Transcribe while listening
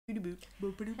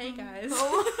Hey guys.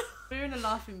 We're in a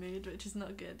laughing mood, which is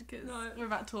not good because we're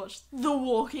about to watch The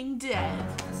Walking Dead.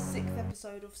 The 6th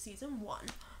episode of season 1.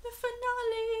 the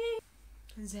finale.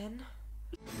 Zen.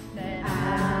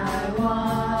 I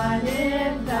want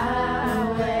it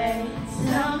that way.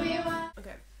 Tell me why.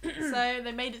 Okay. So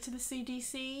they made it to the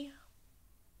CDC.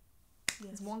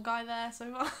 There's one guy there so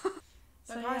far.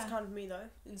 That guy's kind of me though,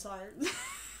 in science.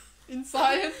 In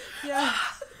science. Yeah.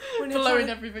 Blowing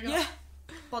everything up. Yeah.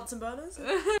 Bunsen burners.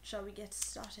 Shall we get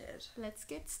started? Let's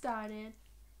get started.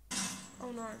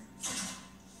 Oh no.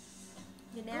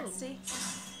 You're nasty.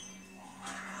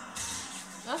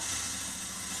 Huh?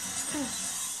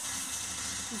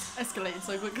 It's escalated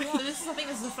so quickly. So this is, I think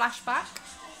this is a flashback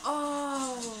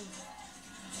Oh.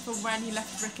 from when he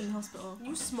left Rick in the hospital.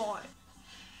 You smart.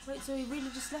 Wait, so he really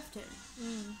just left him?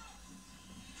 Mm.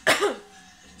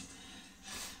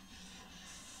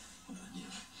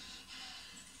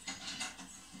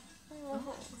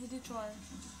 Oh, he did try.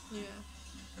 Yeah.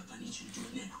 I need you to do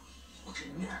it now. Okay,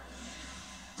 now.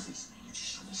 Please, man, you just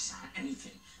show me a sign,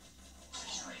 anything.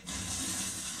 Please, right?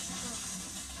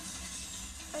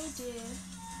 Oh dear.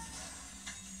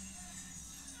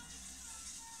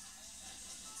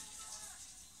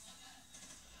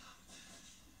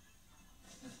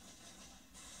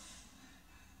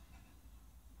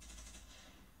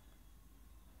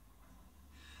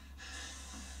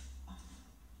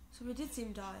 So we did see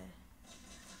him die.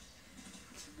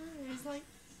 No, he's like...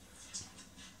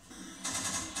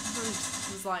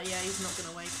 He was like, yeah, he's not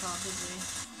gonna wake up,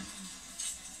 is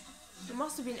he? It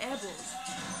must have been airborne.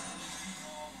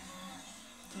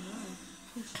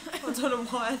 I I don't know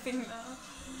why I think that.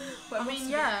 But I mean,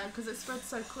 yeah, because it spread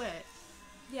so quick.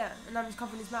 Yeah, and now he's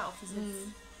covering his mouth, isn't it?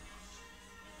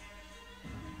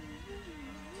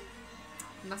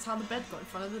 And that's how the bed got in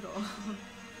front of the door.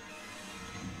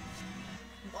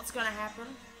 What's gonna happen?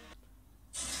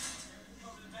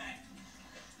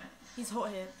 He's hot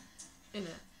here. In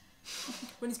it.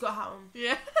 When he's got a hat on.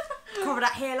 Yeah. Cover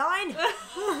that hairline!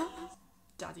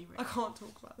 Daddy I Rick. can't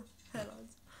talk about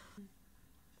hairlines.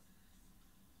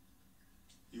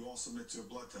 You all submit to a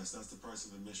blood test. That's the price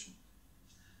of admission.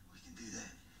 We can do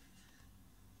that.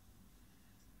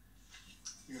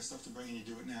 You got stuff to bring in, you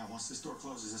do it now. Once this door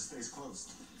closes, it stays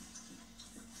closed.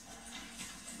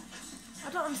 I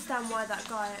don't understand why that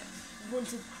guy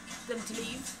wanted them to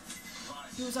leave.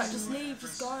 He was like, just leave,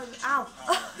 just go. Ow!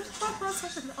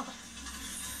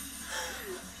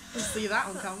 You'll see that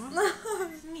on camera. Vi,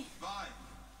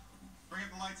 bring up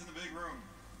the lights in the big room.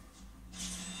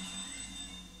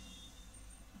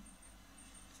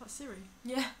 Is that Siri?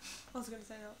 Yeah, I was gonna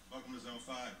say that. Welcome to Zone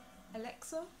 5.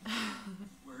 Alexa?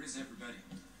 Where is everybody?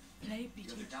 Play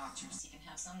You're the doctors. You can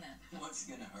have some then. What's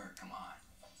gonna hurt? Come on.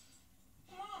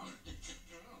 Come on.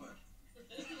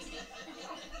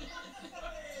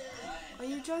 Are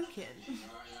you joking? All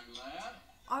right, young lad.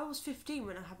 I was 15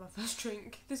 when I had my first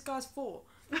drink. This guy's 4.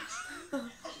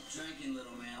 Drinking,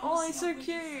 little man. Oh, he's so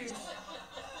cute.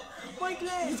 My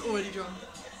Glenn. He's already drunk. Me.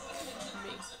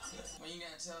 Well, you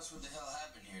gotta tell us what the hell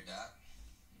happened here, Doc.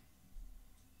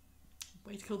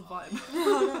 Way to kill the vibe.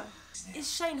 Oh, no. Is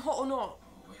Shane hot or not?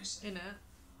 Oh, wait a second. In it.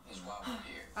 This is why we're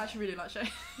here. I actually really like Shay.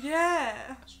 Yeah.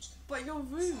 That's what's But you're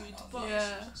rude. But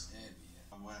Yeah.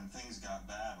 When things got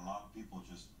bad, a lot of people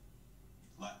just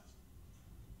left.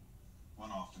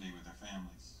 Went off to be with their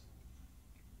families.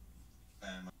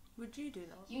 And would you do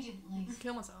that? You didn't leave.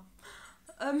 Kill myself.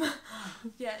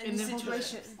 Yeah, in In this the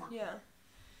situation. Yeah.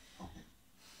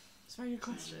 It's a very good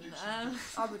question.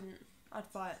 I wouldn't. I'd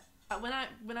fight.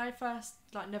 When I first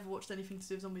like never watched anything to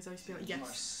do with zombies, I used to be like, You are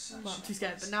yes, such well, I'm too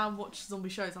scared. But now I watch zombie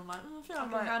shows, I'm like, I feel like I I'm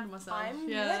can handle myself. I'm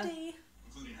yeah. ready.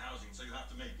 including housing, so you have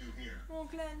to make do here. Oh,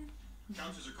 Glenn.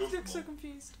 Couches are You look so comfortable,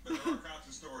 confused. but there are couch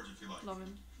and storage if you like. Love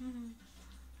him.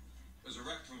 There's a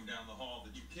rec room down the hall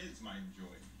that you kids might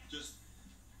enjoy. Just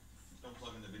don't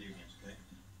plug in the video games, okay?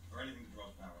 Or anything that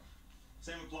draws power.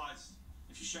 Same applies.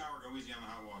 If you shower, go easy on the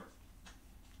hot water.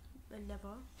 And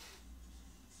never.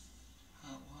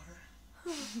 Hot water?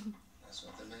 That's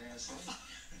what the man said.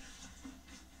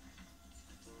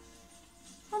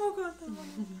 Oh my god.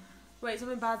 Wait,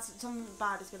 something bad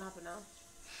is gonna happen now.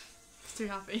 Too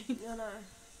happy. I know.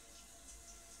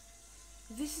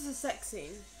 This is a sex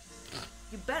scene.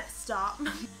 You better stop.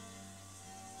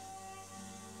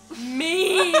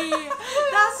 Me!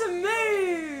 That's a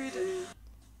mood!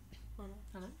 Oh no.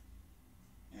 Hello?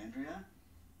 Andrea?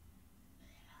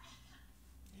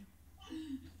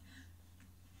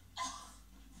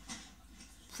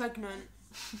 Pregnant.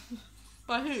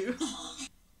 By who? I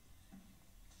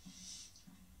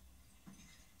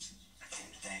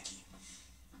came to thank you.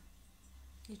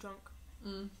 He's drunk.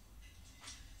 Mm.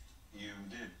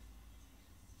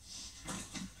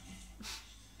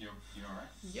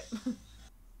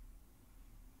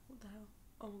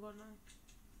 God,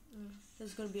 no.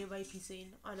 There's gonna be a rapey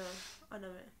scene. I know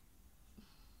it.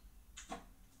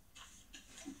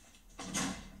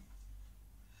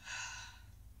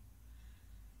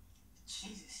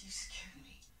 Jesus, you scared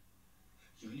me.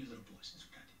 You and your little boy, that's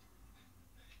what I did.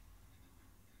 Okay.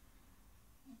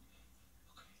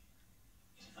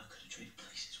 And if I could have traded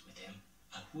places with him,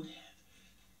 I would have.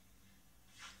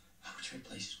 I would trade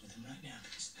places with him right now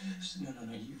because no,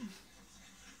 you.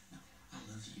 No, I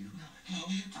love you. No,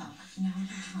 you're not. No,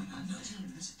 you're not. I love you.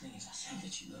 That's the thing is, I know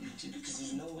that you love me too because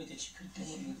there's no way that you could have been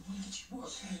with me the way that you were.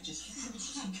 Just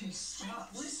okay,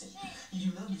 stop. Listen.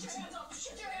 You love me too. Put your hands up.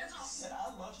 Put your hands up. Said I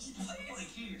love you.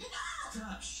 Like here.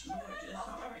 Stop.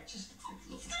 All right, just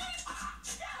look.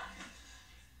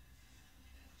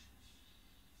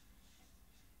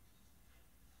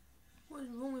 What is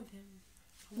wrong with him?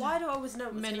 Why do I always know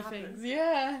what's Many gonna happen? things.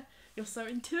 Yeah. You're so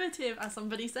intuitive, as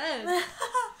somebody said.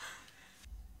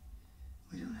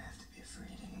 We don't have to be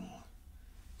afraid anymore.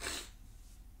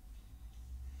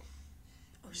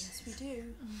 Oh yes, we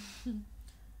do.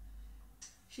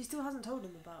 She still hasn't told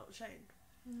him about Shane.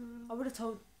 I would have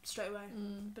told straight away.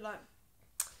 But like,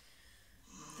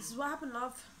 this is what happened,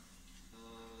 love.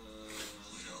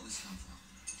 Where'd all this come from?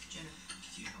 Jenna,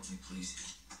 could you help me,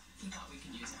 please? We thought we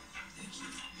could use it. Thank you.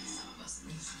 Some of us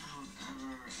don't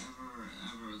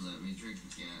ever let me drink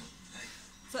again. Hey.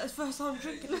 Is that his first time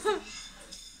drinking? What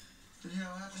the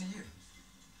hell happened to you?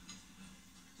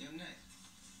 Young Nate.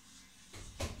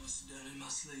 Must have done it in my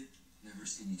sleep. Never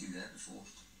seen you do that before.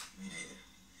 Me neither.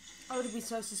 I would have been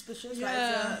so suspicious.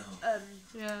 Yeah. Like,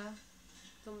 Yeah.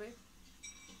 zombie.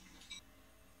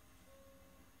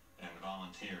 And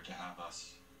volunteered to have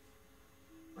us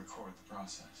record the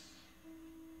process.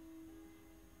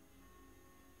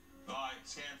 Vi,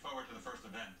 scan forward to the first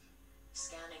event.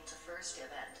 Scanning to first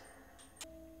event.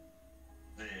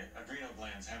 The adrenal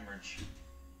glands hemorrhage.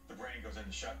 The brain goes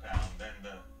into shutdown, then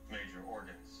the major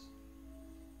organs.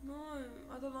 No,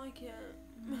 I don't like it.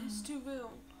 It's too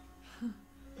real.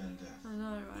 Then death. I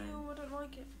know, right? No, I don't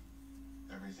like it.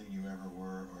 Everything you ever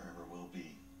were or ever will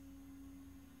be.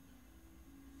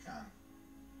 Gone.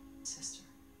 Sister.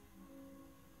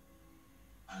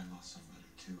 I lost somebody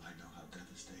too. I know how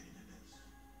devastating it is.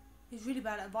 He's really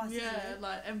bad at advice. Yeah, isn't he?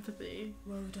 like empathy.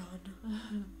 Well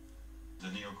done. The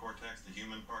neocortex, the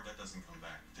human part, that doesn't come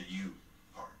back. The you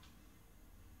part.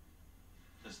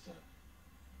 Just a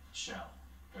shell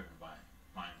driven by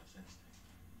mindless instinct.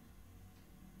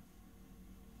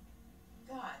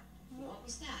 God, what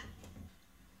was that?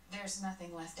 There's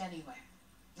nothing left anyway.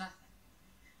 Nothing.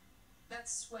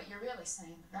 That's what you're really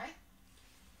saying, right?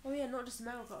 Oh yeah, not just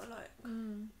America, like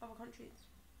other countries.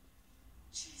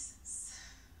 Jesus.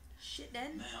 Shit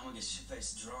then. Man, I'm gonna get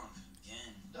shit-faced drunk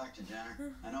again. Dr.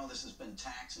 Jenner, I know this has been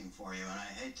taxing for you, and I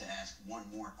hate to ask one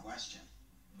more question,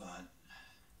 but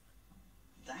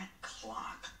that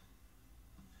clock,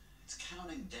 it's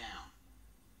counting down.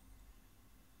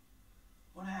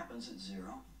 What happens at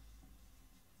 0?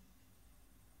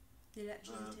 The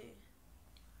electricity.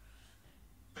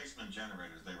 Basement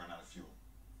generators, they run out of fuel.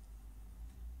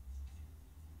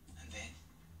 And then?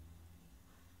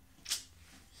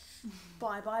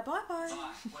 Bye. What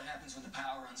happens when the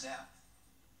power runs out?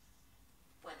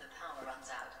 When the power runs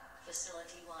out,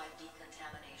 facility-wide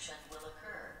decontamination will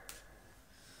occur.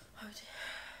 Oh dear.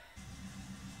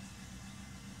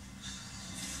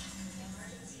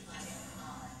 Emergency lighting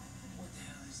on. What the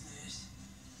hell is this?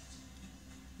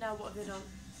 Now what have they done?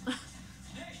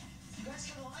 Hey, you guys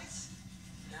got the lights?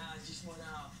 Nah, it just went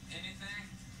out. Anything?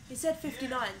 He said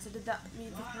 59, so did that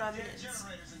mean 59 minutes?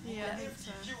 Yeah, I think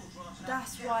so.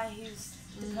 That's why he's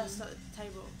the person at the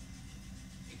table.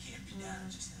 It can't be done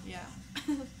just now. Yeah.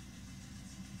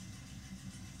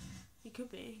 He could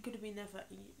be. He could have been there for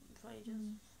ages.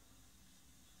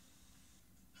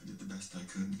 I did the best I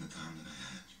could in the time that I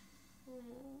had.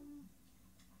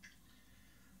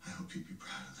 I hope you'd be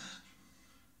proud of that.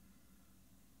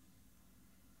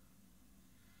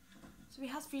 So he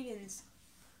has feelings.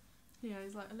 Yeah,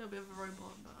 he's like a little bit of a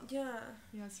robot, but Yeah,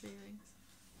 he has feelings.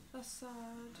 that's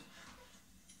sad.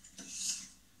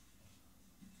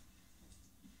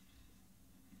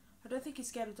 I don't think he's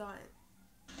scared of dying.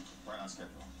 Right on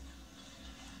schedule.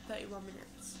 31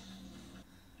 minutes.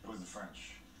 It was the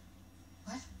French.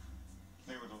 What?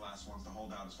 They were the last ones to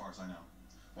hold out as far as I know.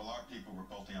 While our people were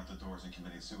bolting out the doors and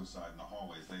committing suicide in the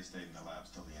hallways, they stayed in the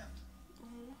labs till the end.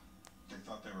 They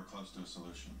thought they were close to a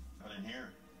solution. But in here,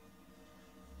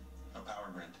 a power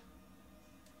grid.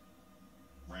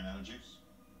 Ran out of juice.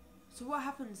 So what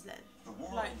happens then? The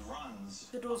world Like, runs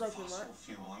the door's on open, fossil right?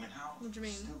 fuel. I mean, how What do you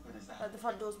mean? stupid is that? Like the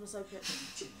front doors must open.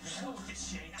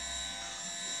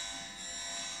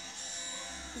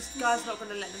 This guy's not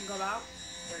going to let them go out.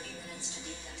 30 minutes to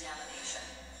decontamination.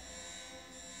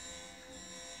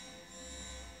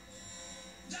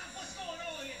 Doc, what's going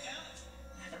on here, Doc?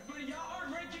 Everybody, y'all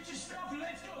hard, ready? Get your stuff and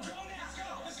let's go. Go now. Let's go.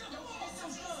 Let's go. Come on. Get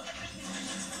some stuff.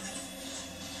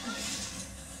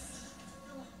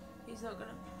 He's not going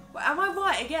to... Wait, am I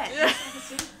right again?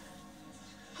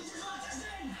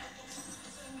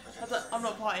 I'm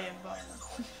not partying, but...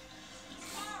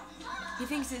 He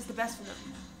thinks it's the best for them.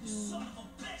 It's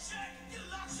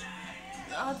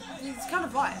kind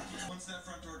of right. Once that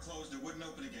front door closed, it wouldn't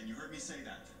open again. You heard me say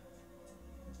that.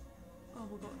 Oh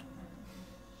my god.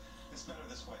 It's better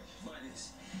this way. But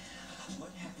is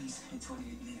what happens in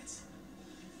 28 minutes?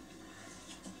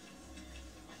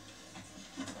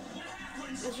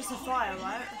 There's just a fire,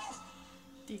 right?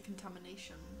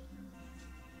 Decontamination.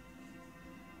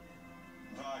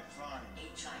 Fine.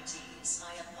 HITs,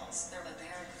 high impulse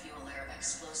thermobaric fuel air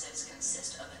explosives,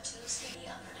 consist of a two-stage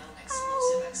underdome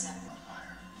explosive except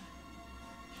fire.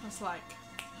 That's like...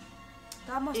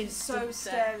 That must be It's so the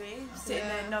scary, sitting Yeah.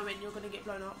 there knowing you're going to get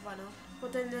blown up right now.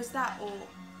 But then there's that or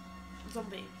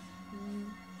zombie.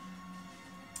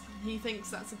 He thinks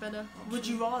that's a better option. Would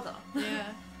you rather?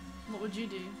 Yeah. What would you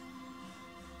do?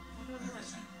 I don't know.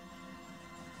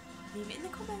 Leave it in the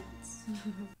comments.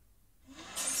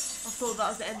 I thought that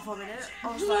was the end for a minute. I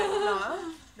was like,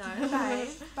 no,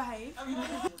 behave.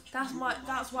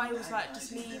 That's why he was like,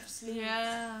 just leave, sleep.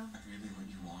 Yeah. Really, what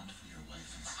you want for your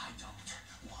life? I don't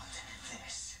want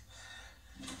this.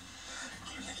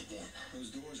 Can't make it in. Those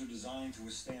doors are designed to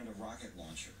withstand a rocket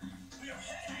launcher.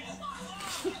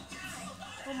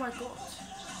 Oh my god.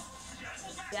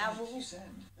 Yeah, well, You said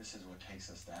this is what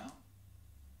takes us down.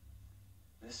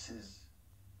 This is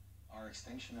our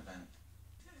extinction event.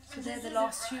 so they're the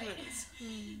last humans,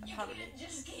 apparently.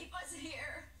 Just keep us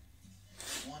here.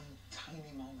 One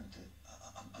tiny moment,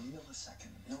 a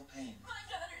millisecond, no pain. My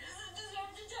daughter doesn't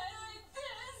deserve to die like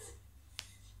this.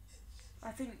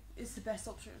 I think it's the best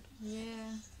option.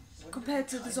 Yeah. Compared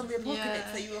to the zombie apocalypse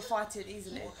Yeah. that you were fighting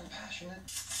easily. More compassionate.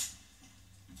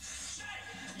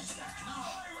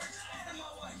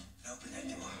 Open that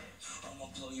door. I'm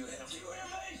gonna blow your head off. You hear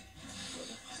me?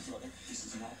 Brother, this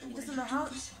is not the He way. doesn't know how.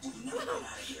 We're not out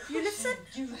of here. You listen?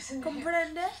 You listen.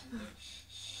 Comprende?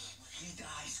 He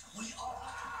dies. We all.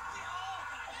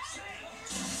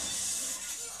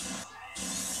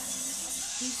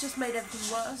 He's just made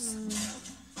everything worse.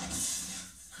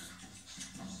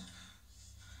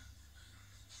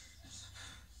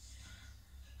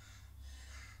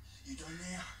 You done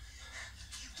there?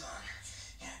 You done?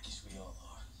 Yeah, I guess we all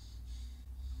are.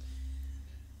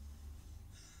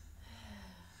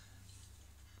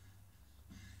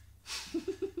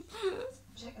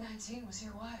 TS-19 was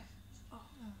your wife.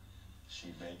 She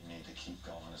begged me to keep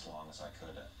going as long as I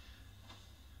could.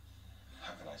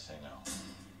 How could I say no?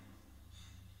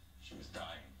 She was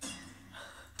dying.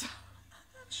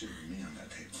 Should have been me on that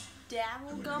table.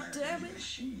 Damn, god damn it.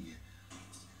 She.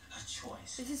 A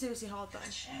choice. This is seriously hard though.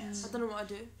 A chance. I don't know what I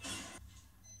do.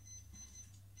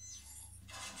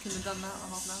 Couldn't have done that in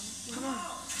half an hour. Come on.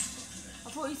 I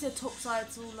thought you said top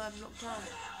side's all locked out.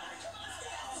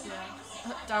 Yeah.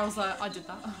 Daryl's like, I did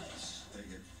that.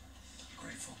 Take it.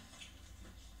 Grateful.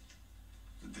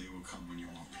 The day will come when you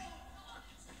won't be.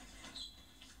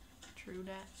 True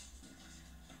that.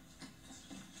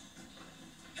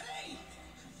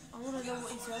 I want to know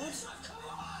what he said.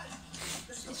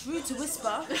 It's rude to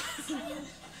whisper.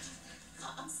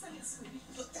 I'm saying, sweetie.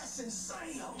 Look, that's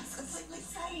insane. It's completely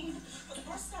insane. For the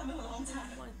first time in a long time,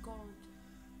 Oh my god.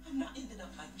 I'm not ending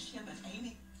up like Jim and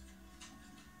Amy.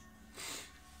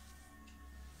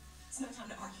 It's no time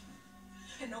to argue.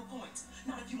 And no point.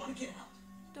 Not if you want to get out.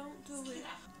 Don't do it. Get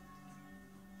out.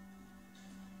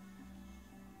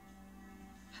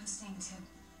 I'm staying too.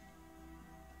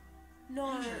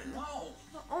 No. No!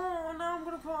 Oh, no, I'm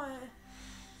gonna cry.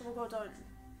 Oh my god, don't.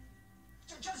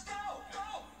 Just go!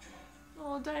 Go!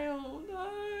 Oh, Dale, no.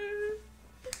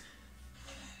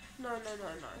 No.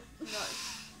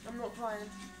 I'm not crying.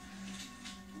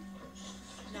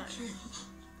 No.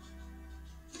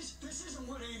 This isn't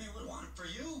what Amy would want for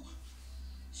you.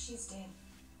 She's dead.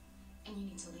 And you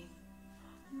need to leave.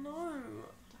 No.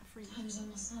 That freak. Time's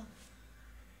almost up.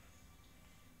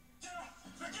 Get up!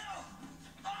 Get up!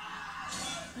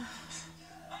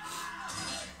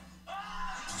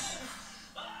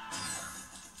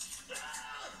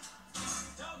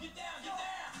 Get down! Get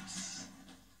down!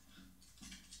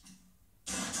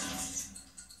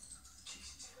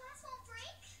 Glass won't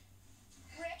break.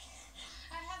 Rick,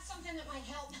 I have something that might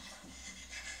help.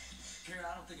 Kara,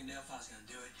 I don't think a nail file's gonna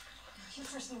do it. You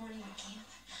first morning at camp,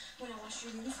 when I washed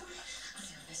your uniform, I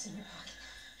found this in your pocket.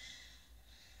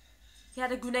 He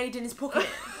had a grenade in his pocket.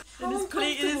 In his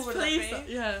police.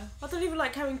 Yeah. I don't even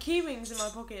like carrying key rings in my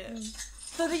pocket.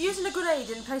 So they're using a grenade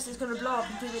in a place that's going to blow up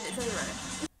in 2 minutes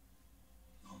anyway.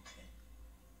 Okay.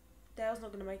 Dale's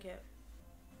not going to make it.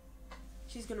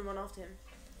 She's going to run after him.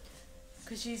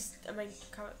 Because she's a main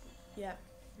character. Yeah.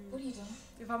 What are you doing?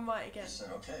 If I'm right again. I said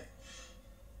okay.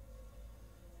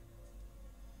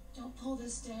 Don't pull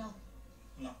this, Dale.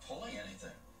 I'm not pulling anything.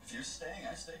 If you're staying,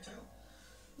 I stay too.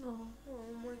 Oh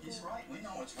my god. He's right. We know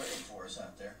what's waiting for us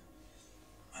out there.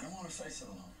 I don't want to face it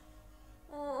alone.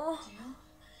 Oh. Dale,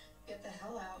 get the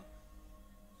hell out.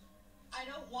 I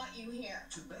don't want you here.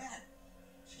 Too bad.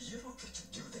 You don't get to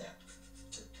do that.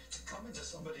 To come into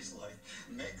somebody's life,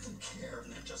 make them care,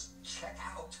 and then just check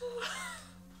out.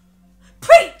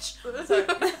 Preach! Sorry.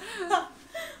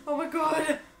 Oh my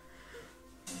god.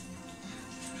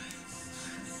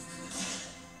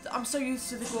 I'm so used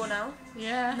to the gore now,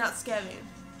 Yeah. and that's scary.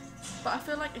 But I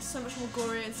feel like it's so much more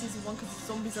gory in season 1 because the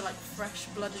zombies are like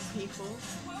fresh-blooded people,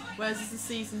 whereas as the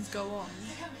seasons go on,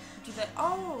 Do they?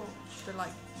 Oh, they're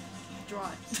like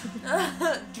dry.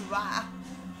 dry.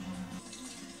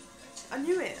 I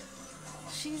knew it.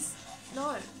 She's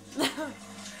no,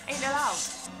 ain't allowed.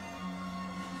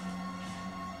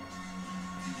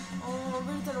 Oh, I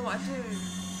really don't know what I do.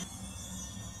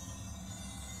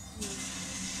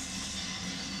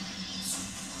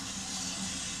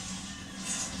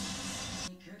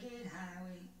 Crooked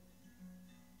highway.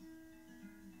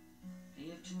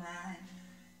 If tonight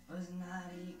was not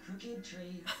a crooked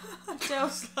trail.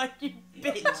 Dale's like, you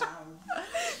It's bitch. wild.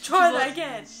 Try that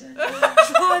again.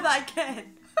 Try that again.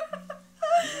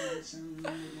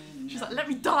 She's like, let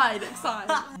me die next time.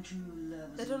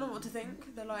 They don't know what to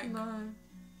think. They're like, No.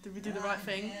 Did we do the right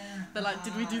thing? They're like,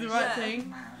 did we do the right Yeah.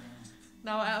 thing?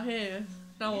 Now we're out here.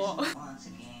 Now what? Once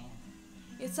again.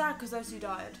 it's sad because those two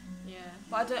died, Yeah.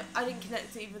 but I didn't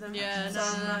connect to either of them. Yeah, so no,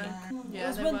 I'm no, like, no. it Yeah,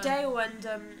 was they when were. Dale and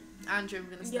Andrew were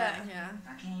gonna stay. Yeah. Yeah.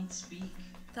 I can't speak.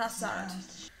 that's sad.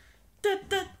 Da,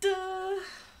 da, da.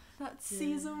 That's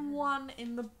season 1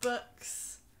 in the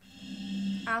books.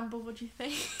 Amber, what do you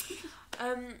think?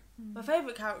 My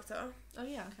favourite character, Oh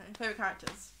yeah, okay. Favourite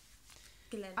characters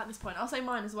Glenn. at this point. I'll say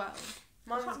mine as well.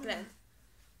 Mine was Glenn.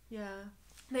 Yeah.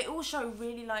 They all show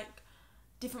really like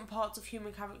different parts of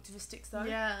human characteristics though.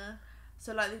 Yeah.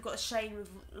 So like they've got Shane with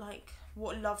like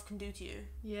what love can do to you.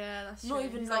 Yeah, that's Not true.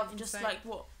 even He's, love, like, just insane. like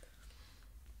what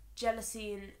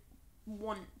jealousy and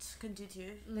want can do to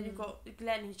you. Then you've got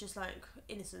Glenn who's just like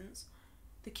innocence.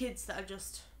 The kids that are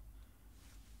just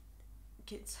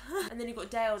kids. And then you've got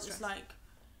Dale just Stress. like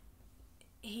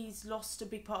he's lost a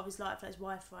big part of his life, like his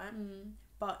wife, right?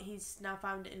 But he's now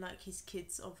found it in like his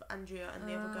kids of Andrea and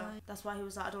the other girl. That's why he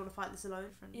was like, I don't want to fight this alone.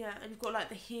 Different. Yeah, and you've got like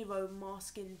the hero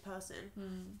masking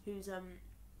person who's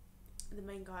the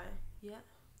main guy. Yeah,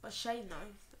 but Shane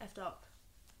though effed up.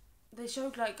 They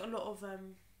showed like a lot of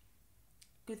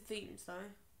good themes though,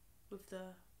 with the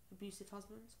abusive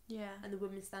husbands Yeah. and the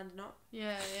women standing up.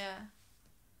 Yeah, yeah.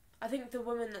 I think the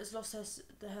woman that's lost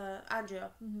her Andrea,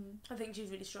 I think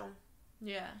she's really strong.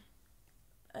 Yeah.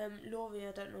 Laurie,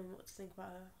 I don't know what to think about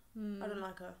her. I don't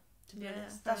like her, to be Yeah,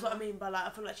 honest. fair That's what I enough. mean by like I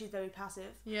feel like she's very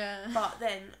passive. Yeah. But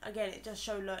then again, it does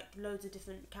show like loads of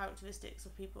different characteristics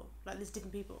of people. Like there's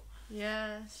different people,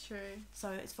 Yeah, it's true.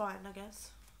 so it's fine, I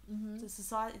guess. It's a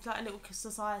society. It's like a little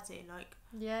society, like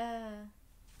Yeah.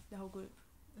 the whole group.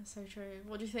 That's so true.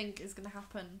 What do you think is going to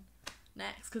happen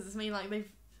next? Because it's me like they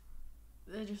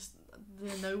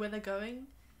know where they're going.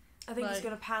 I think it's Like-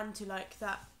 gonna pan to like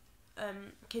that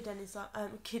kid and his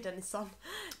son,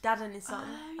 dad and his son.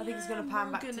 I think it's gonna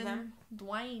pan back to Morgan them. and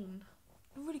Dwayne.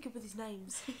 I'm really good with these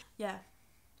names. Yeah,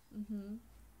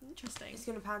 Interesting. it's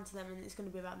gonna pan to them and it's gonna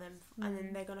be about them, and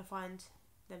then they're gonna find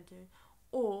them too,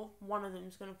 or one of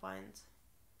them's gonna find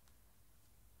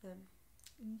them.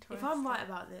 If I'm right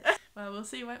about this. Well, we'll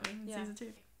see, won't we, in Yeah. season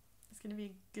 2. It's going to be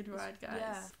a good ride, guys.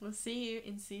 Yeah. We'll see you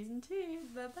in season 2.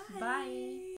 Bye-bye. Bye.